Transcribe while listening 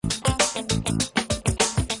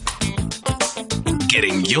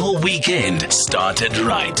Getting your weekend started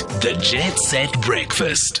right. The Jet Set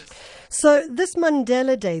Breakfast. So this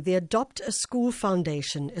Mandela Day, the Adopt a School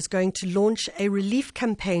Foundation is going to launch a relief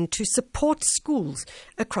campaign to support schools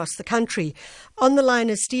across the country. On the line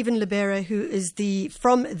is Stephen LEBERE, who is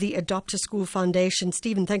from the Adopt a School Foundation.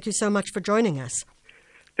 Stephen, thank you so much for joining us.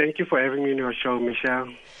 Thank you for having me on your show,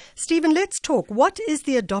 Michelle. Stephen, let's talk. What is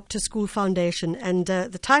the Adopt a School Foundation? And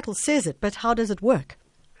the title says it, but how does it work?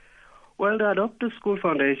 Well, the Adopt a School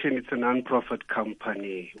Foundation is a non-profit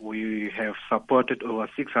company. We have supported over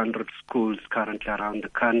 600 schools currently around the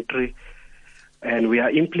country, and we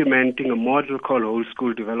are implementing a model called whole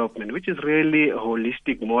school development, which is really a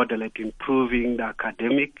holistic model at improving the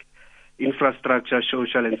academic, infrastructure,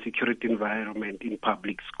 social and security environment in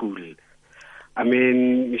public school. I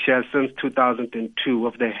mean, Michelle, since 2002,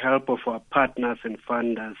 with the help of our partners and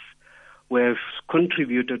funders, we have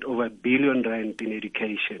contributed over R1 billion in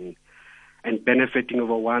education and benefiting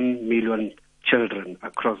over 1 million children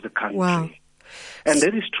across the country. Wow. And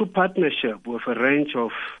that is through partnership with a range of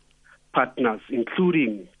partners,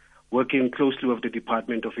 including working closely with the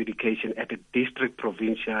Department of Education at the district,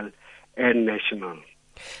 provincial, and national.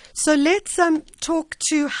 So let's talk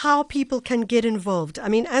to how people can get involved. I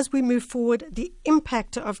mean, as we move forward, the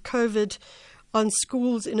impact of COVID on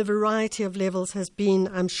schools in a variety of levels has been,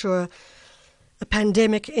 I'm sure, a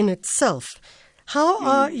pandemic in itself. How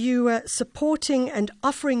are you supporting and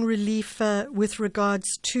offering relief with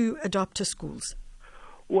regards to Adopt a Schools?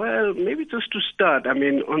 Well, maybe just to start, I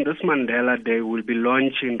mean, on this Mandela Day, we'll be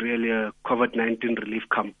launching really a COVID-19 relief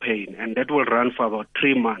campaign, and that will run for about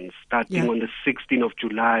 3 months, starting on the 16th of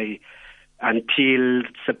July until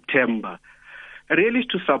September. It really is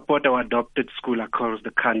to support our adopted school across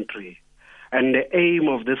the country. And the aim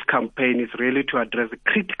of this campaign is really to address the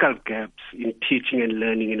critical gaps in teaching and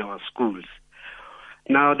learning in our schools.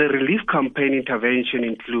 Now, the relief campaign intervention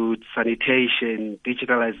includes sanitation,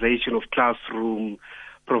 digitalization of classroom,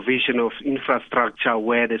 provision of infrastructure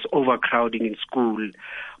where there's overcrowding in school,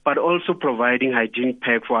 but also providing hygiene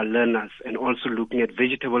pack for our learners and also looking at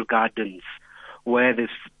vegetable gardens where there's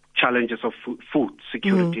challenges of food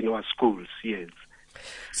security in our schools, yes.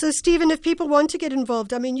 So, Stephen, if people want to get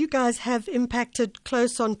involved, I mean, you guys have impacted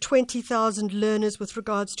close on 20,000 learners with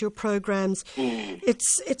regards to your programs.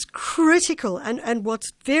 It's critical. And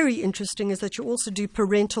what's very interesting is that you also do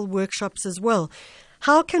parental workshops as well.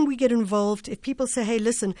 How can we get involved? If people say, hey,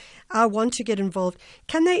 listen, I want to get involved,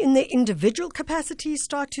 can they in their individual capacity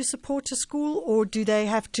start to support a school, or do they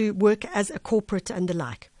have to work as a corporate and the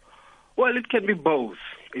like? Well, it can be both.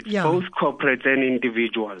 It's both corporate and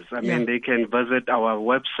individuals. I mean, they can visit our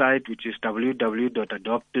website, which is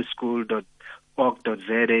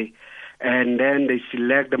www.adoptaschool.org.za, and then they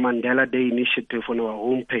select the Mandela Day Initiative on our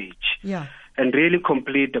homepage. And really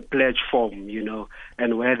complete the pledge form,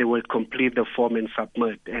 and where they will complete the form and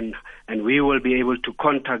submit. And we will be able to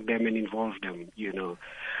contact them and involve them,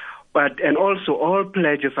 And also, all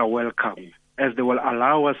pledges are welcome, as they will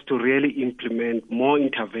allow us to really implement more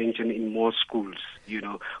intervention in more schools.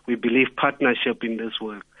 We believe partnership in this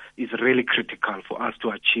work is really critical for us to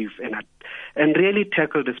achieve and really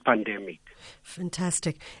tackle this pandemic.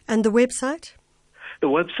 Fantastic. And the website? The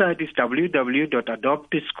website is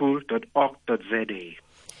www.adoptaschool.org.za.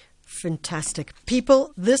 Fantastic.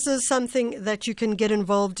 People, this is something that you can get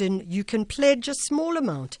involved in. You can pledge a small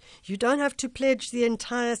amount. You don't have to pledge the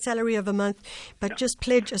entire salary of a month, but just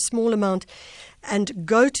pledge a small amount and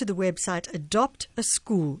go to the website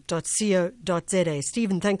adoptaschool.co.za.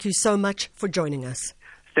 Stephen, thank you so much for joining us.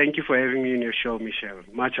 Thank you for having me on your show, Michelle.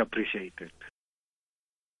 Much appreciated.